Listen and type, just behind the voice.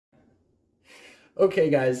Okay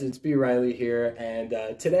guys, it's B. Riley here, and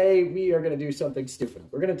today we are going to do something stupid.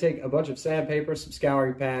 We're going to take a bunch of sandpaper, some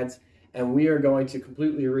scouring pads, and we are going to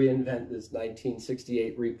completely reinvent this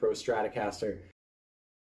 1968 repro Stratocaster.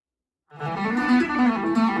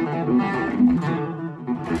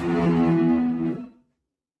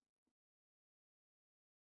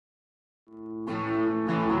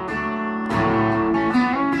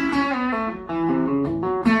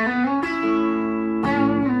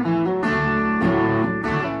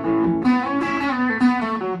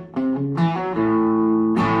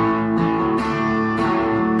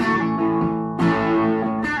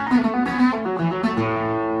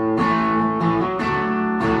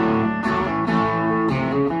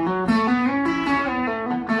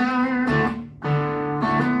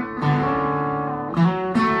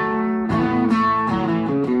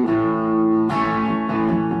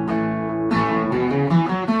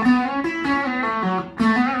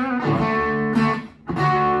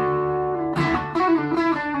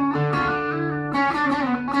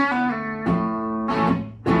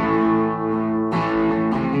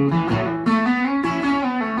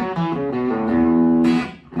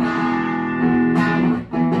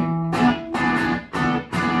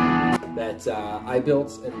 I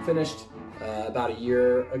built and finished about a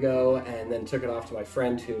year ago, and then took it off to my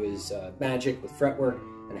friend who is magic with fretwork,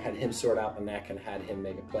 and had him sort out the neck and had him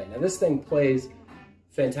make it play. Now this thing plays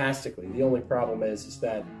fantastically. The only problem is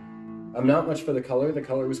that I'm not much for the color. The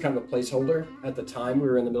color was kind of a placeholder. At the time we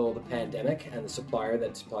were in the middle of the pandemic, and the supplier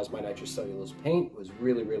that supplies my nitrocellulose paint was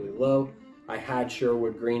really, really low. I had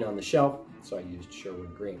Sherwood green on the shelf, so I used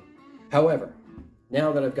Sherwood green. However,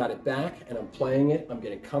 now that I've got it back and I'm playing it, I'm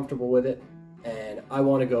getting comfortable with it, and I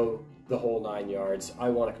want to go the whole 9 yards. I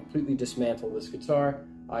want to completely dismantle this guitar.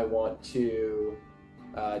 I want to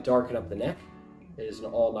darken up the neck. It is an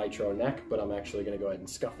all nitro neck, but I'm actually going to go ahead and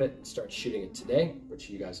scuff it and start shooting it today, which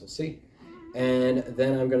you guys will see. And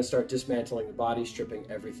then I'm going to start dismantling the body, stripping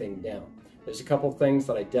everything down. There's a couple things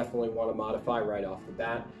that I definitely want to modify right off the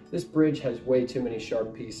bat. This bridge has way too many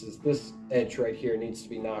sharp pieces. This edge right here needs to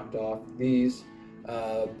be knocked off. These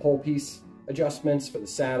pole piece adjustments for the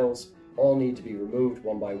saddles all need to be removed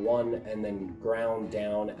one by one and then ground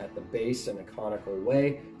down at the base in a conical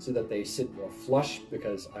way so that they sit more flush,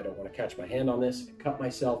 because I don't want to catch my hand on this and cut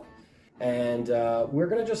myself. And we're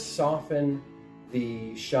going to just soften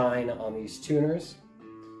the shine on these tuners.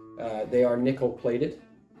 They are nickel plated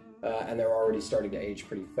and they're already starting to age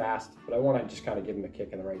pretty fast, but I want to just kind of give them a kick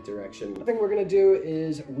in the right direction. The thing we're going to do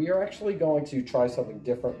is we are actually going to try something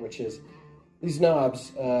different, which is these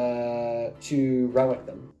knobs to relic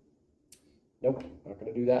them. Nope, not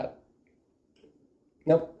going to do that.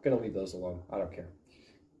 Nope, going to leave those alone. I don't care.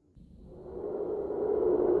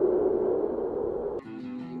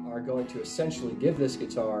 We are going to essentially give this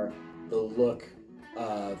guitar the look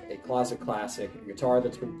of a closet classic, a guitar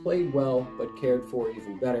that's been played well but cared for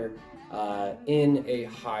even better in a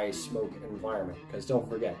high smoke environment. Because don't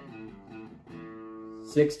forget,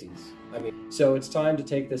 60s. I mean, so it's time to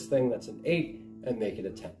take this thing that's an 8 and make it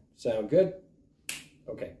a 10. Sound good?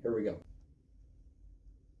 Okay, here we go.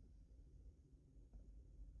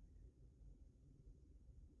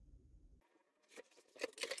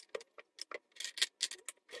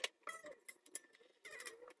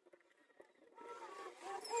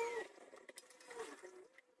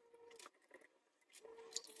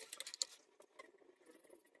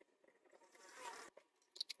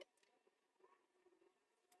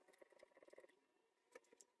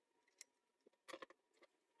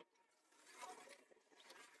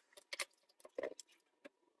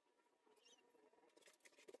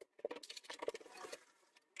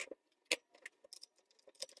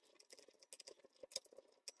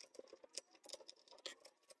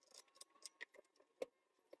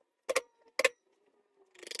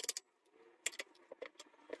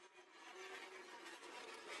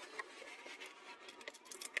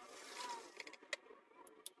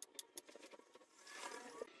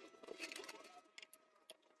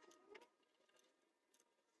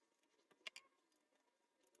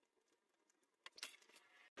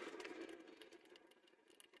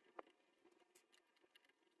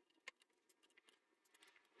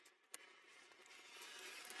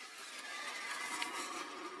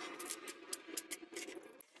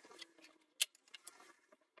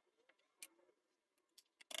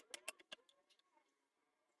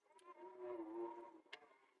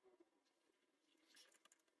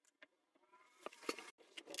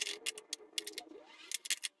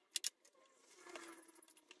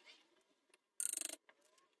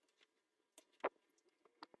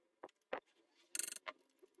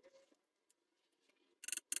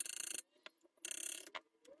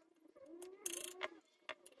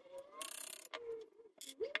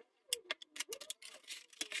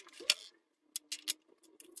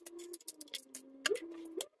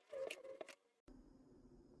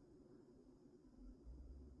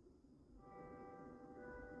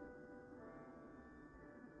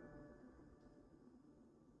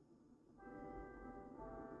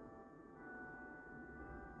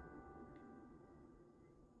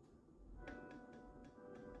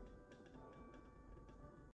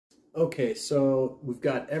 Okay, so we've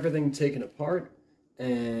got everything taken apart,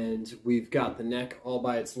 and we've got the neck all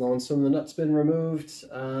by its lonesome. The nut's been removed,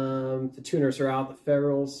 the tuners are out, the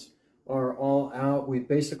ferrules are all out. We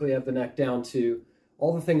basically have the neck down to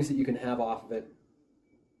all the things that you can have off of it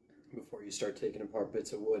before you start taking apart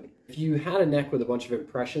bits of wood. If you had a neck with a bunch of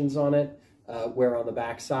impressions on it, where on the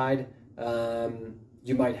back side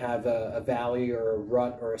you might have a valley or a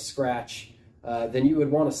rut or a scratch, then you would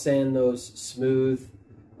want to sand those smooth,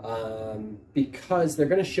 because they're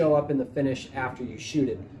going to show up in the finish after you shoot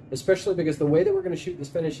it, especially because the way that we're going to shoot this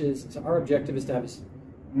finish is, our objective is to have as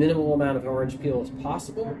minimal amount of orange peel as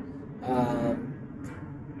possible.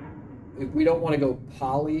 We don't want to go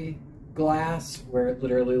poly glass where it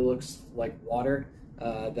literally looks like water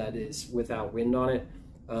that is without wind on it,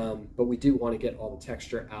 but we do want to get all the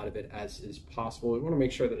texture out of it as is possible. We want to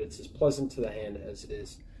make sure that it's as pleasant to the hand as it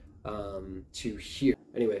is to hear.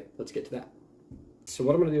 Anyway, let's get to that. So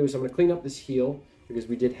what I'm going to do is I'm going to clean up this heel, because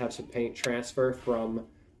we did have some paint transfer from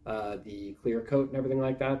the clear coat and everything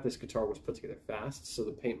like that. This guitar was put together fast, so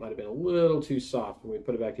the paint might have been a little too soft when we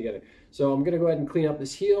put it back together. So I'm going to go ahead and clean up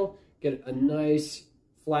this heel, get a nice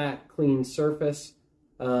flat clean surface,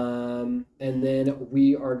 and then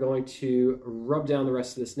we are going to rub down the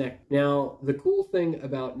rest of this neck. Now the cool thing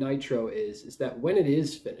about nitro is that when it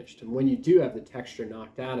is finished and when you do have the texture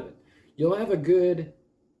knocked out of it, you'll have a good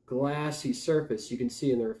glassy surface. You can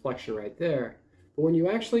see in the reflection right there. But when you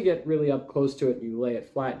actually get really up close to it and you lay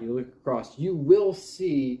it flat and you look across, you will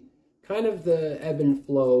see kind of the ebb and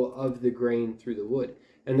flow of the grain through the wood.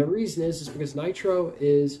 And the reason is because nitro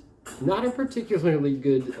is not a particularly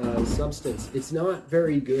good substance. It's not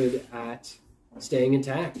very good at staying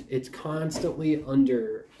intact. It's constantly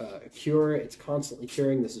under cure. It's constantly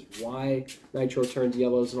curing. This is why nitro turns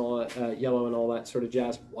yellows and all that, yellow and all that sort of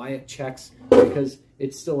jazz. Why it checks, because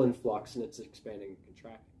it's still in flux and it's expanding and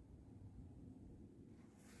contracting.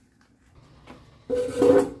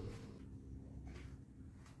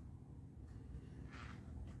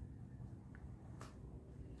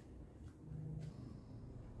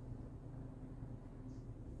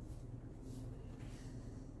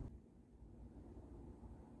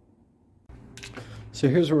 So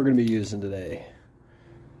here's what we're going to be using today.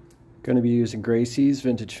 Going to be using Gracie's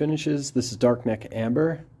Vintage Finishes. This is Dark Neck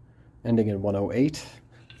Amber, ending in 108.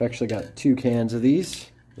 I've actually got 2 cans of these.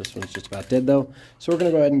 This one's just about dead though. So we're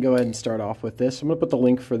going to go ahead and start off with this. I'm going to put the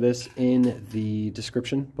link for this in the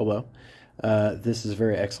description below. This is a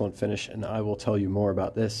very excellent finish, and I will tell you more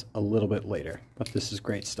about this a little bit later. But this is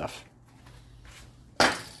great stuff.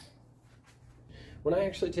 When I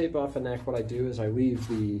actually tape off a neck, what I do is I leave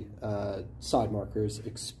the side markers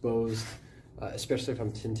exposed, especially if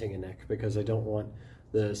I'm tinting a neck, because I don't want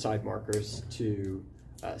the side markers to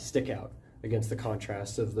stick out against the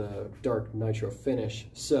contrast of the dark nitro finish.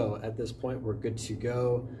 So at this point we're good to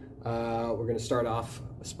go. We're going to start off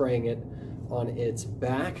spraying it on its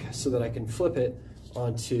back so that I can flip it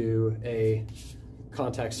onto a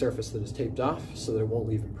contact surface that is taped off so that it won't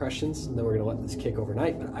leave impressions, and then we're going to let this kick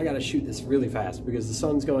overnight. But I got to shoot this really fast because the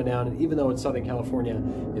sun's going down, and even though it's Southern California,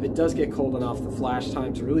 if it does get cold enough, the flash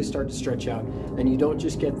times really start to stretch out, and you don't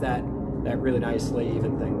just get that really nice lay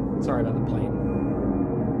even thing. Sorry about the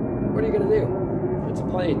plane. What are you going to do? It's a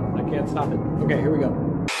plane. I can't stop it. Okay, here we go.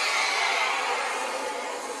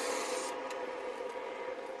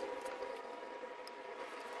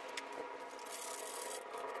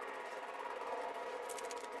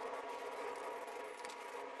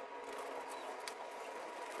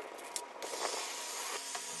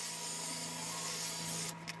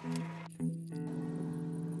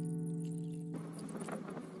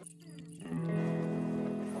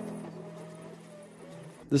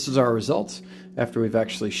 This is our results after we've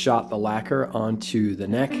actually shot the lacquer onto the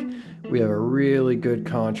neck. We have a really good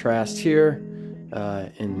contrast here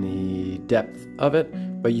in the depth of it,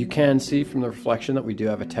 but you can see from the reflection that we do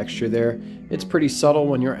have a texture there. It's pretty subtle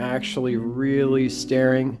when you're actually really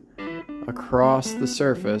staring across the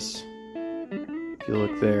surface. If you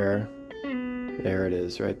look there, there it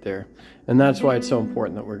is right there. And that's why it's so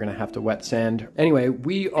important that we're going to have to wet sand. Anyway,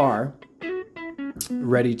 we are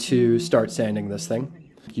ready to start sanding this thing.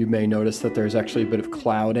 You may notice that there's actually a bit of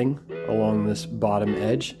clouding along this bottom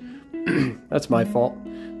edge. That's my fault.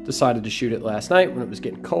 Decided to shoot it last night when it was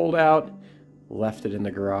getting cold out. Left it in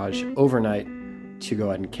the garage overnight to go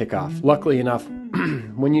ahead and kick off. Luckily enough,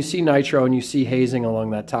 when you see nitro and you see hazing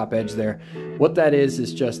along that top edge there, what that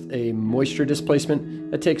is just a moisture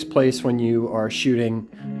displacement that takes place when you are shooting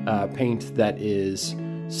paint that is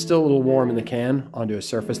still a little warm in the can onto a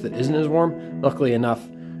surface that isn't as warm. Luckily enough,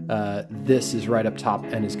 this is right up top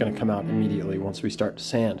and is going to come out immediately once we start to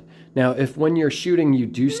sand. Now, if when you're shooting you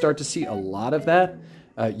do start to see a lot of that,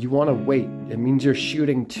 you want to wait. It means you're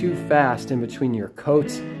shooting too fast in between your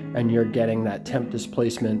coats and you're getting that temp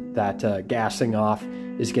displacement, that gassing off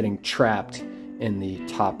is getting trapped in the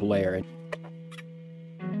top layer.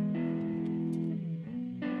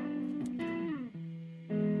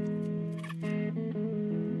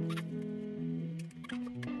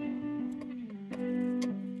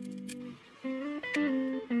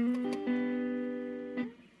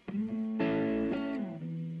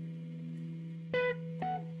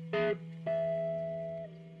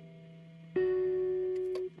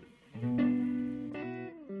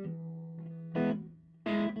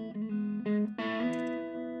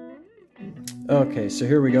 Okay, so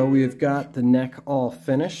here we go. We've got the neck all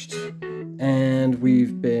finished, and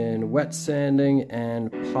we've been wet sanding and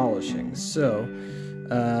polishing. So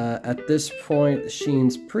at this point, the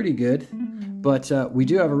sheen's pretty good, but we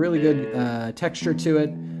do have a really good texture to it.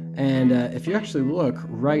 And if you actually look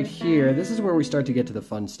right here, this is where we start to get to the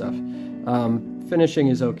fun stuff. Finishing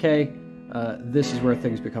is okay. This is where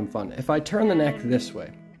things become fun. If I turn the neck this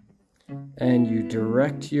way, and you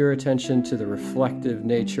direct your attention to the reflective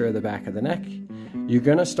nature of the back of the neck, you're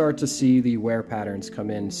going to start to see the wear patterns come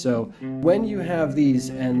in. So when you have these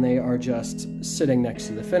and they are just sitting next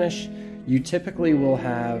to the finish, you typically will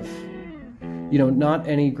have, you know, not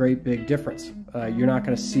any great big difference. You're not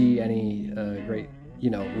going to see any great, you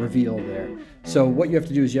know, reveal there. So what you have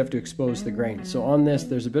to do is you have to expose the grain. So on this,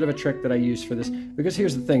 there's a bit of a trick that I use for this, because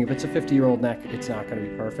here's the thing, if it's a 50-year-old neck, it's not going to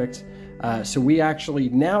be perfect. So we actually,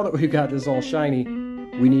 now that we've got this all shiny,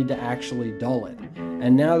 we need to actually dull it.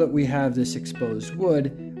 And now that we have this exposed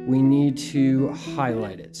wood, we need to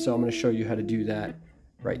highlight it. So I'm going to show you how to do that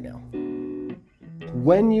right now.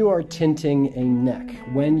 When you are tinting a neck,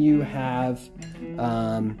 when you have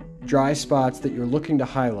dry spots that you're looking to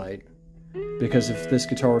highlight, because if this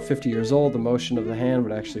guitar were 50 years old, the motion of the hand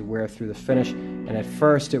would actually wear through the finish, and at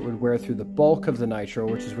first it would wear through the bulk of the nitro,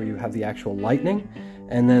 which is where you have the actual lightning.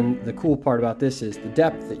 And then the cool part about this is the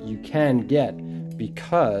depth that you can get,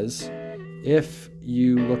 because if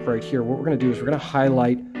you look right here, what we're going to do is we're going to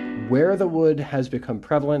highlight where the wood has become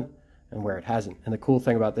prevalent and where it hasn't. And the cool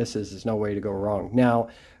thing about this is there's no way to go wrong. Now,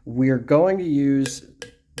 we're going to use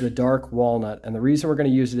the dark walnut, and the reason we're going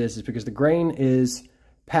to use it is because the grain is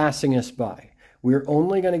passing us by. We're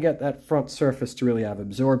only going to get that front surface to really have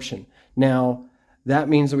absorption. Now, that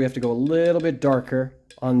means that we have to go a little bit darker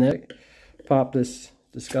on this. Pop this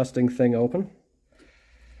disgusting thing open.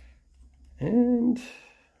 And there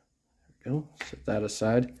we go. Set that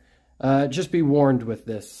aside. Just be warned with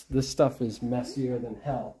this. This stuff is messier than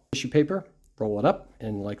hell. Tissue paper, roll it up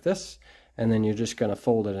in like this, and then you're just going to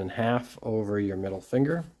fold it in half over your middle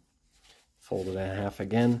finger. Fold it in half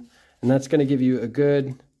again. And that's going to give you a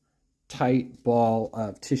good tight ball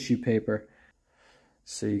of tissue paper.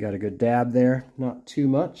 So you got a good dab there, not too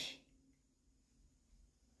much.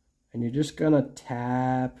 And you're just going to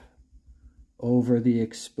tap over the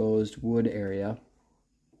exposed wood area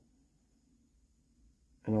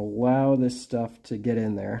and allow this stuff to get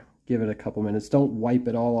in there. Give it a couple minutes. Don't wipe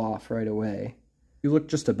it all off right away. If you look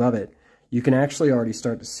just above it, you can actually already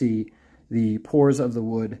start to see the pores of the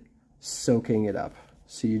wood soaking it up.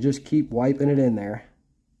 So you just keep wiping it in there.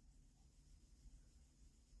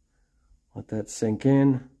 Let that sink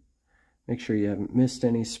in. Make sure you haven't missed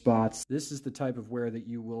any spots. This is the type of wear that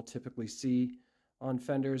you will typically see on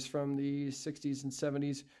Fenders from the 60s and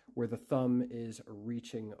 70s, where the thumb is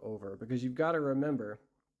reaching over. Because you've got to remember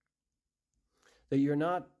that you're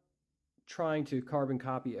not trying to carbon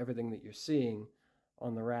copy everything that you're seeing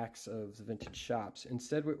on the racks of the vintage shops.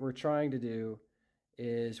 Instead, what we're trying to do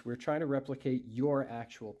is we're trying to replicate your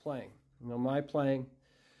actual playing. Now, my playing,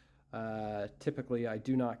 typically I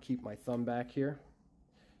do not keep my thumb back here.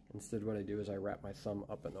 Instead, what I do is I wrap my thumb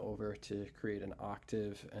up and over to create an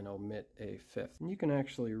octave and omit a fifth. And you can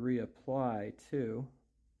actually reapply too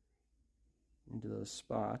into those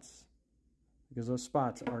spots, because those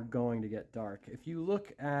spots are going to get dark. If you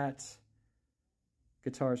look at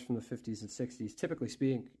guitars from the 50s and 60s, typically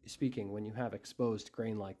speaking, when you have exposed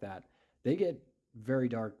grain like that, they get very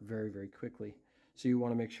dark very, very quickly. So you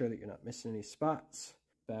want to make sure that you're not missing any spots.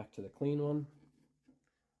 Back to the clean one.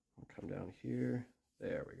 I'll come down here.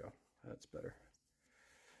 There we go. That's better.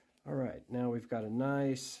 All right, now we've got a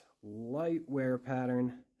nice light wear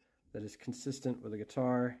pattern that is consistent with a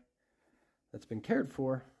guitar that's been cared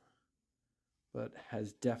for, but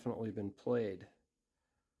has definitely been played.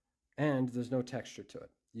 And there's no texture to it.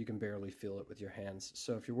 You can barely feel it with your hands.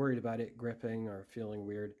 So if you're worried about it gripping or feeling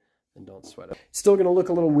weird, and don't sweat it. It's still going to look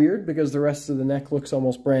a little weird because the rest of the neck looks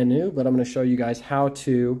almost brand new, but I'm going to show you guys how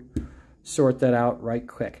to sort that out right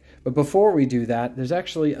quick. But before we do that, there's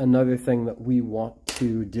actually another thing that we want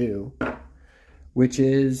to do, which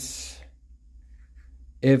is,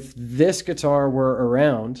 if this guitar were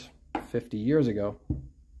around 50 years ago,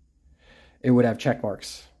 it would have check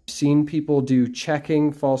marks. I've seen people do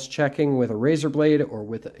checking, false checking with a razor blade or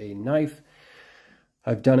with a knife.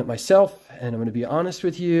 I've done it myself, and I'm going to be honest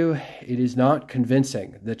with you, it is not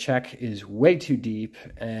convincing. The check is way too deep,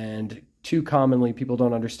 and too commonly people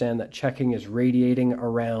don't understand that checking is radiating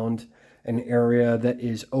around an area that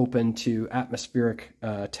is open to atmospheric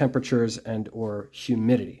temperatures and or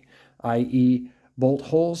humidity, i.e. bolt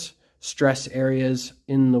holes, stress areas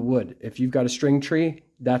in the wood. If you've got a string tree,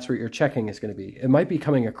 that's where your checking is going to be. It might be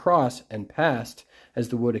coming across and past as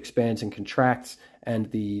the wood expands and contracts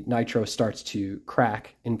and the nitro starts to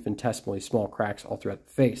crack, infinitesimally small cracks all throughout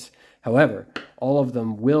the face. However, all of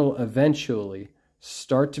them will eventually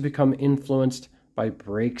start to become influenced by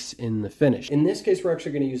breaks in the finish. In this case, we're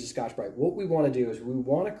actually going to use a Scotch-Brite. What we want to do is we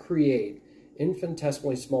want to create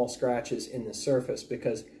infinitesimally small scratches in the surface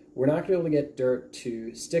because we're not going to be able to get dirt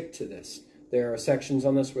to stick to this. There are sections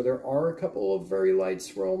on this where there are a couple of very light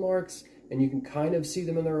swirl marks, and you can kind of see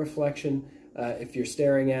them in the reflection if you're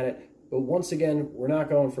staring at it. But once again, we're not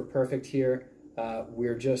going for perfect here.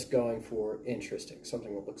 We're just going for interesting,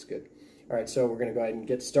 something that looks good. All right, so we're going to go ahead and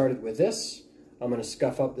get started with this. I'm going to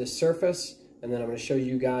scuff up this surface, and then I'm going to show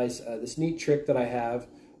you guys this neat trick that I have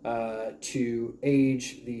to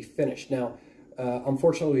age the finish. Now,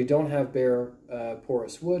 unfortunately, we don't have bare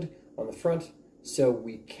porous wood on the front, so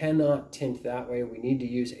we cannot tint that way. We need to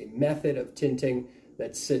use a method of tinting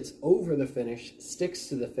that sits over the finish, sticks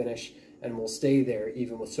to the finish, and will stay there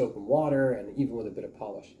even with soap and water and even with a bit of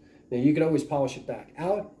polish. Now, you can always polish it back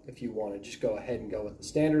out if you want to just go ahead and go with the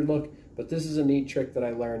standard look, but this is a neat trick that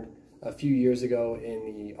I learned a few years ago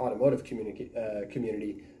in the automotive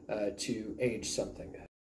community to age something.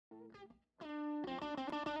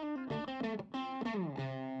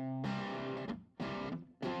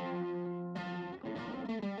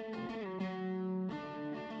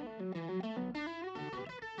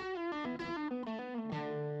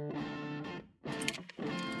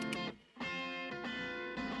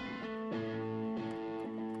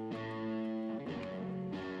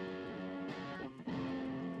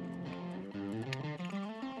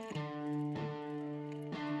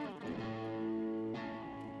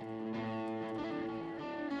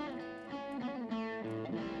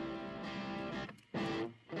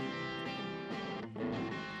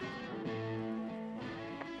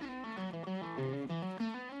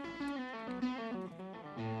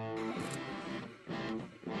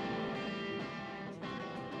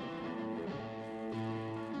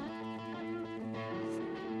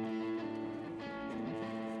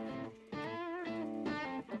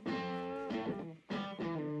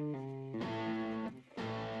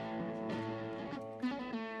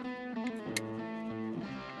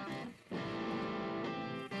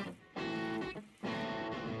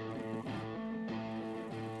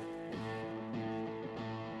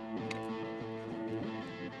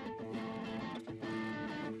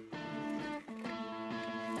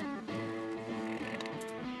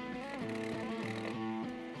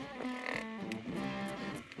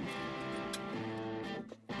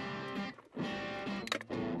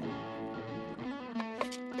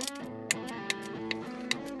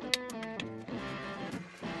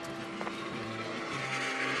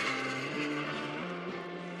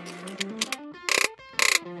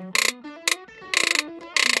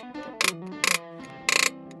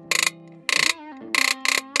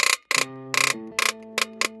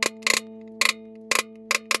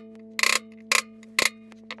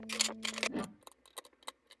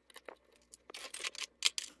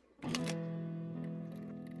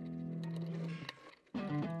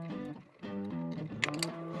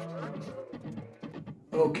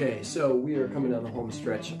 Okay, so we are coming down the home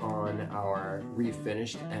stretch on our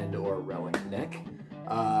refinished and or relic neck.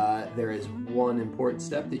 There is one important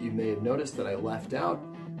step that you may have noticed that I left out.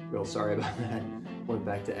 Real sorry about that. Went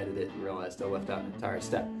back to edit it and realized I left out an entire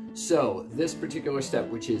step. So this particular step,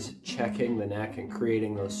 which is checking the neck and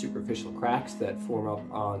creating those superficial cracks that form up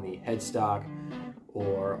on the headstock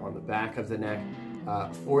or on the back of the neck,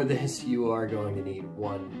 for this you are going to need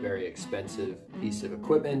one very expensive piece of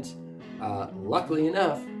equipment. Luckily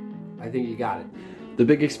enough, I think you got it. The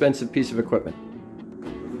big expensive piece of equipment.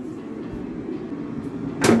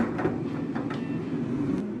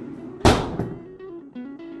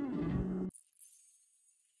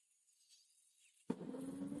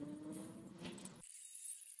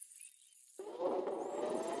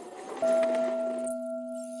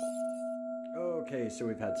 so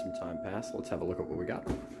we've had some time pass. Let's have a look at what we got.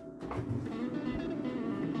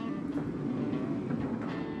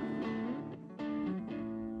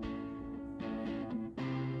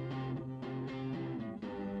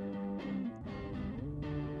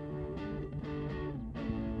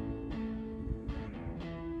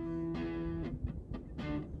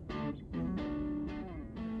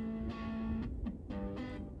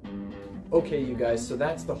 Okay, you guys, so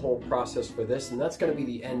that's the whole process for this, and that's going to be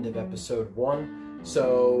the end of episode 1.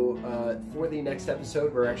 So for the next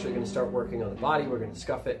episode, we're actually going to start working on the body. We're going to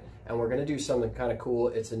scuff it, and we're going to do something kind of cool.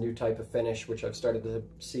 It's a new type of finish, which I've started to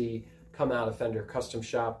see come out of Fender Custom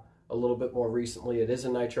Shop a little bit more recently. It is a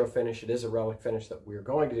nitro finish. It is a relic finish that we're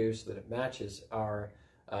going to do so that it matches our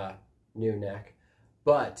new neck.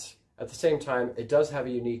 But at the same time, it does have a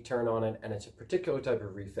unique turn on it, and it's a particular type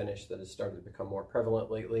of refinish that has started to become more prevalent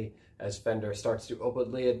lately as Fender starts to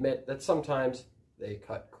openly admit that sometimes they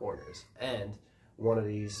cut corners. And one of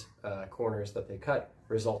these corners that they cut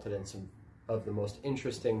resulted in some of the most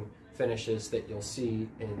interesting finishes that you'll see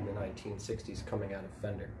in the 1960s coming out of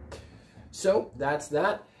Fender. So that's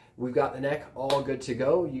that. We've got the neck all good to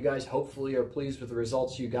go. You guys hopefully are pleased with the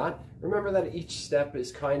results you got. Remember that each step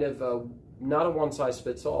is kind of not a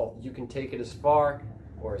one-size-fits-all. You can take it as far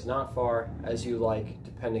or as not far as you like,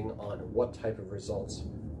 depending on what type of results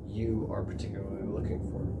you are particularly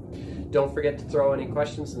looking for. Don't forget to throw any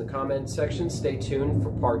questions in the comment section. Stay tuned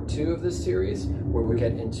for part 2 of this series, where we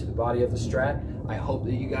get into the body of the Strat. I hope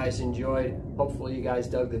that you guys enjoyed. Hopefully you guys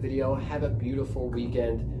dug the video. Have a beautiful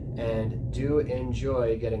weekend, and do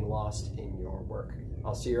enjoy getting lost in your work.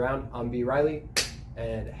 I'll see you around. I'm B. Riley,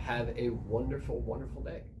 and have a wonderful, wonderful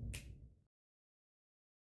day.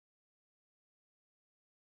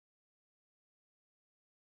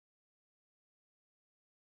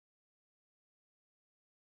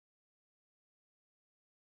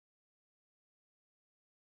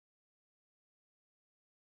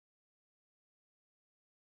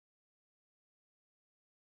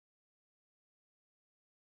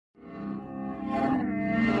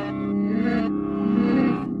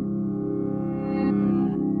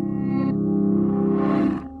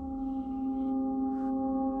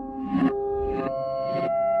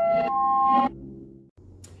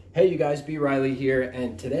 Hey you guys, B. Riley here,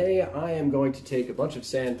 and today I am going to take a bunch of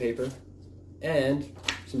sandpaper and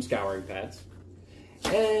some scouring pads,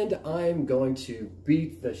 and I'm going to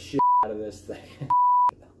beat the shit out of this thing.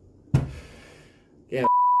 Yeah,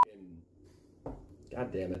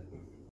 God damn it.